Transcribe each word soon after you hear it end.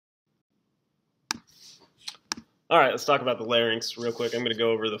All right, let's talk about the larynx real quick. I'm going to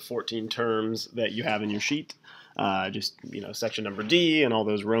go over the 14 terms that you have in your sheet. Section number D and all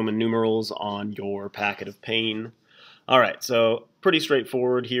those Roman numerals on your packet of pain. All right, so pretty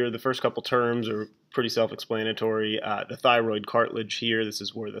straightforward here. The first couple terms are pretty self-explanatory. The thyroid cartilage here, this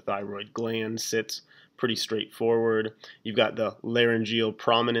is where the thyroid gland sits. Pretty straightforward. You've got the laryngeal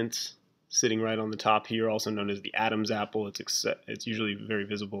prominence sitting right on the top here, also known as the Adam's apple. It's usually very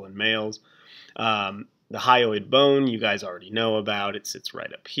visible in males. The hyoid bone, you guys already know about. It sits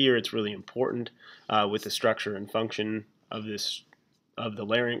right up here. It's really important with the structure and function of the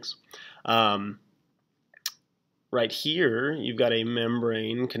larynx. Right here, you've got a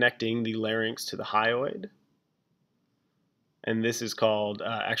membrane connecting the larynx to the hyoid. And this is called,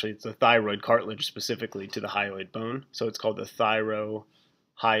 actually it's the thyroid cartilage specifically to the hyoid bone. So it's called the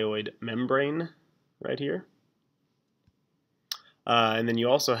thyrohyoid membrane right here. And then you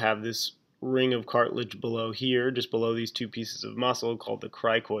also have this ring of cartilage below here, just below these two pieces of muscle, called the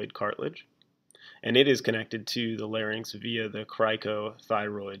cricoid cartilage. And it is connected to the larynx via the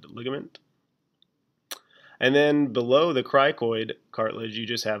cricothyroid ligament. And then below the cricoid cartilage, you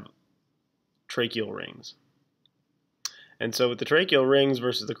just have tracheal rings. And so with the tracheal rings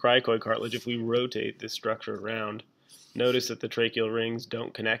versus the cricoid cartilage, if we rotate this structure around, notice that the tracheal rings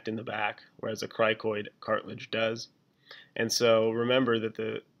don't connect in the back, whereas the cricoid cartilage does. And so remember that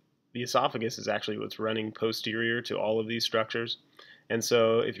the esophagus is actually what's running posterior to all of these structures. And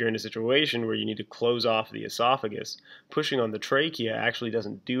so if you're in a situation where you need to close off the esophagus, pushing on the trachea actually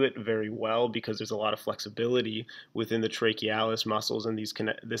doesn't do it very well because there's a lot of flexibility within the trachealis muscles and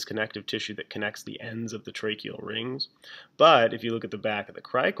this connective tissue that connects the ends of the tracheal rings. But if you look at the back of the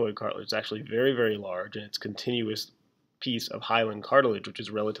cricoid cartilage, it's actually very, very large, and it's a continuous piece of hyaline cartilage, which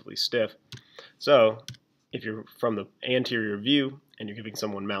is relatively stiff. So if you're from the anterior view and you're giving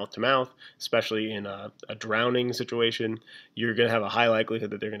someone mouth to mouth, especially in a drowning situation, you're going to have a high likelihood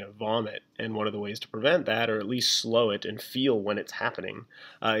that they're going to vomit. And one of the ways to prevent that, or at least slow it and feel when it's happening,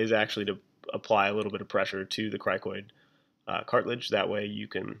 is actually to apply a little bit of pressure to the cricoid cartilage. That way you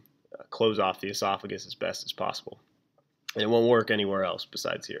can close off the esophagus as best as possible. And it won't work anywhere else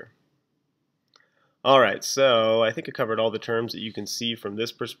besides here. All right, so I think I covered all the terms that you can see from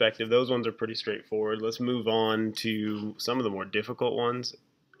this perspective. Those ones are pretty straightforward. Let's move on to some of the more difficult ones.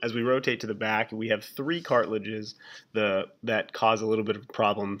 As we rotate to the back, we have three cartilages that cause a little bit of a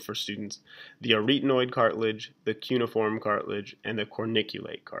problem for students: the arytenoid cartilage, the cuneiform cartilage, and the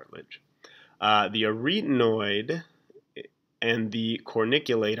corniculate cartilage. The arytenoid and the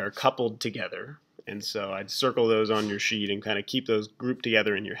corniculate are coupled together. And so I'd circle those on your sheet and kind of keep those grouped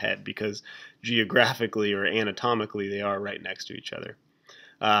together in your head, because geographically or anatomically they are right next to each other.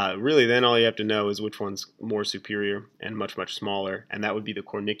 Really, then all you have to know is which one's more superior and much, much smaller, and that would be the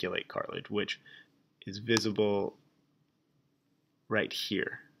corniculate cartilage, which is visible right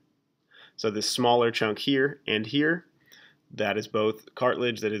here. So this smaller chunk here and here, that is both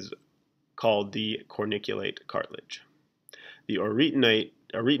cartilage that is called the corniculate cartilage. The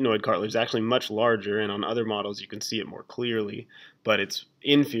arytenoid cartilage is actually much larger, and on other models you can see it more clearly, but it's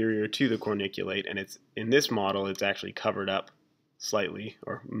inferior to the corniculate, and in this model it's actually covered up slightly,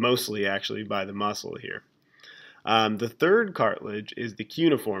 or mostly actually, by the muscle here. The third cartilage is the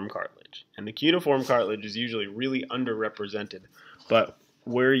cuneiform cartilage, and the cuneiform cartilage is usually really underrepresented, but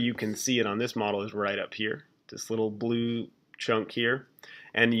where you can see it on this model is right up here, this little blue chunk here.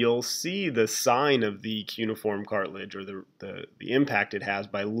 And you'll see the sign of the cuneiform cartilage, or the impact it has,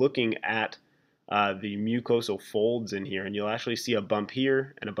 by looking at the mucosal folds in here. And you'll actually see a bump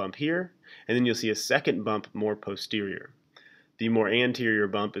here and a bump here, and then you'll see a second bump more posterior. The more anterior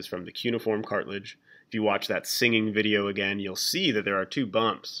bump is from the cuneiform cartilage. If you watch that singing video again, you'll see that there are two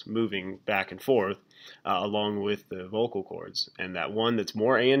bumps moving back and forth along with the vocal cords. And that one that's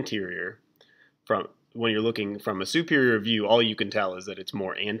more anterior, when you're looking from a superior view, all you can tell is that it's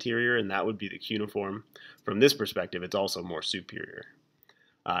more anterior, and that would be the cuneiform. From this perspective, it's also more superior.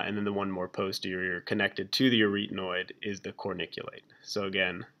 And then the one more posterior, connected to the arytenoid, is the corniculate. So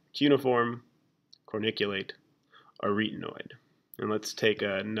again, cuneiform, corniculate, arytenoid. And let's take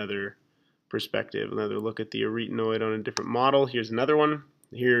another perspective, another look at the arytenoid on a different model. Here's another one.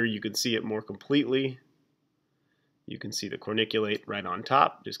 Here you can see it more completely. You can see the corniculate right on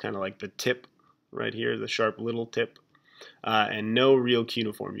top, just kind of like the tip right here, the sharp little tip, and no real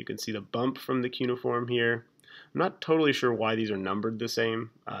cuneiform. You can see the bump from the cuneiform here. I'm not totally sure why these are numbered the same,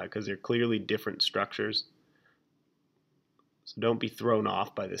 because they're clearly different structures. So don't be thrown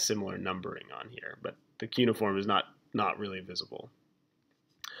off by the similar numbering on here, but the cuneiform is not really visible.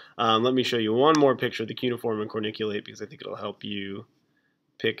 Let me show you one more picture of the cuneiform and corniculate, because I think it'll help you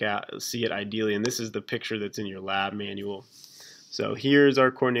see it ideally, and this is the picture that's in your lab manual. So here's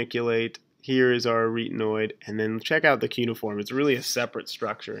our corniculate, here is our arytenoid, and then check out the cuneiform. It's really a separate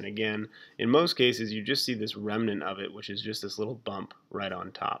structure, and again, in most cases you just see this remnant of it, which is just this little bump right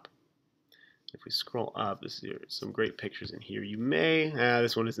on top. If we scroll up, there's some great pictures in here. You may,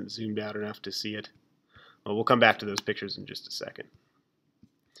 this one isn't zoomed out enough to see it. Well, we'll come back to those pictures in just a second.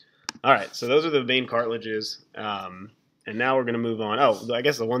 All right, so those are the main cartilages, and now we're going to move on. Oh, I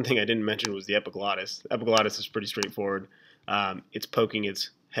guess the one thing I didn't mention was the epiglottis. The epiglottis is pretty straightforward. It's poking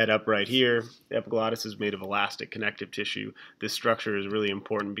its head up right here. The epiglottis is made of elastic connective tissue. This structure is really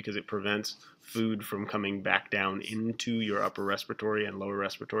important because it prevents food from coming back down into your upper respiratory and lower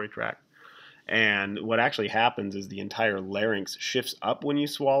respiratory tract. And what actually happens is the entire larynx shifts up when you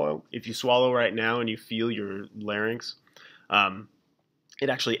swallow. If you swallow right now and you feel your larynx, it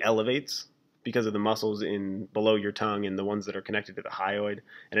actually elevates because of the muscles in below your tongue and the ones that are connected to the hyoid,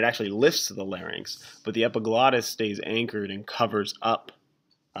 and it actually lifts the larynx, but the epiglottis stays anchored and covers up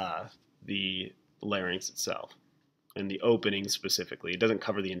the larynx itself, and the opening specifically. It doesn't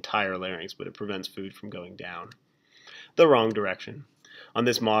cover the entire larynx, but it prevents food from going down the wrong direction. On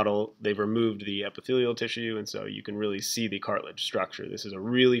this model, they've removed the epithelial tissue, and so you can really see the cartilage structure. This is a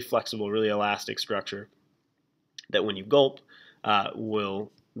really flexible, really elastic structure that when you gulp,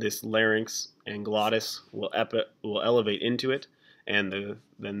 this larynx and glottis will elevate into it, and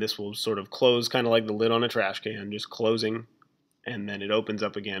then this will sort of close, kind of like the lid on a trash can, just closing, and then it opens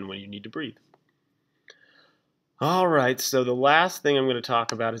up again when you need to breathe. All right, so the last thing I'm going to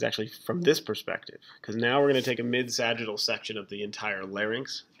talk about is actually from this perspective, because now we're going to take a mid-sagittal section of the entire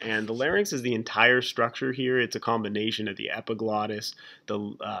larynx, and the larynx is the entire structure here. It's a combination of the epiglottis, the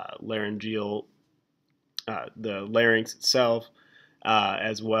laryngeal, the larynx itself,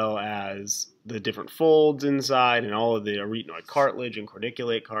 as well as the different folds inside and all of the arytenoid cartilage and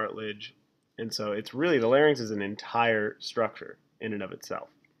corniculate cartilage. And so it's really, the larynx is an entire structure in and of itself.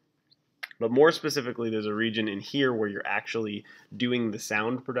 But more specifically, there's a region in here where you're actually doing the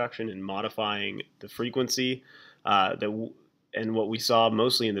sound production and modifying the frequency. And what we saw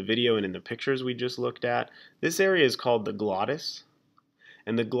mostly in the video and in the pictures we just looked at, this area is called the glottis.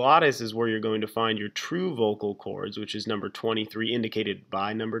 And the glottis is where you're going to find your true vocal cords, which is number 23, indicated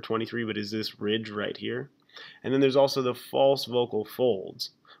by number 23, but is this ridge right here. And then there's also the false vocal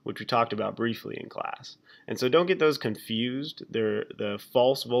folds, which we talked about briefly in class. And so don't get those confused. They're the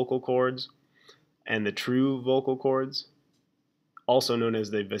false vocal cords and the true vocal cords, also known as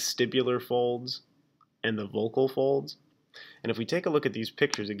the vestibular folds and the vocal folds. And if we take a look at these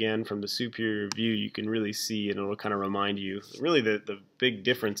pictures again from the superior view, you can really see, and it'll kind of remind you, really the big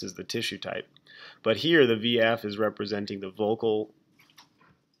difference is the tissue type. But here the VF is representing the vocal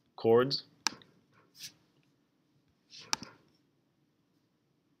cords.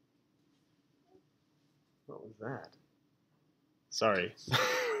 What was that? Sorry,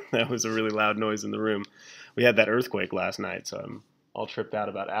 that was a really loud noise in the room. We had that earthquake last night, so I'm all tripped out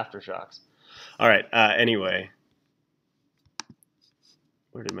about aftershocks. All right, anyway.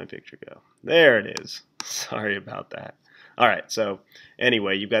 Where did my picture go? There it is. Sorry about that. All right, so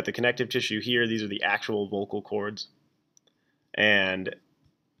anyway, you've got the connective tissue here. These are the actual vocal cords. And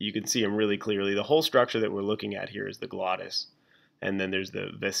you can see them really clearly. The whole structure that we're looking at here is the glottis. And then there's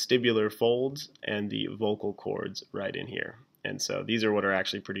the vestibular folds and the vocal cords right in here. And so these are what are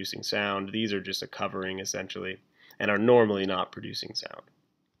actually producing sound. These are just a covering, essentially, and are normally not producing sound.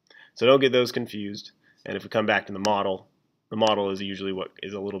 So don't get those confused. And if we come back to the model is usually what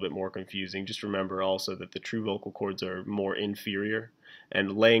is a little bit more confusing. Just remember also that the true vocal cords are more inferior,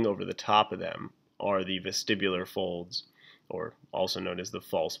 and laying over the top of them are the vestibular folds, or also known as the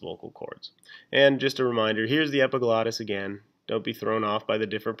false vocal cords. And just a reminder, here's the epiglottis again. Don't be thrown off by the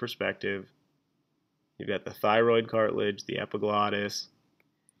different perspective. You've got the thyroid cartilage, the epiglottis,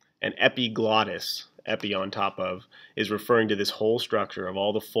 and epiglottis, epi on top of, is referring to this whole structure of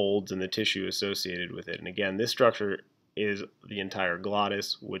all the folds and the tissue associated with it. And again, this structure is the entire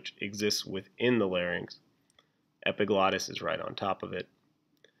glottis, which exists within the larynx. Epiglottis is right on top of it.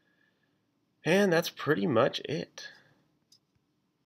 And that's pretty much it.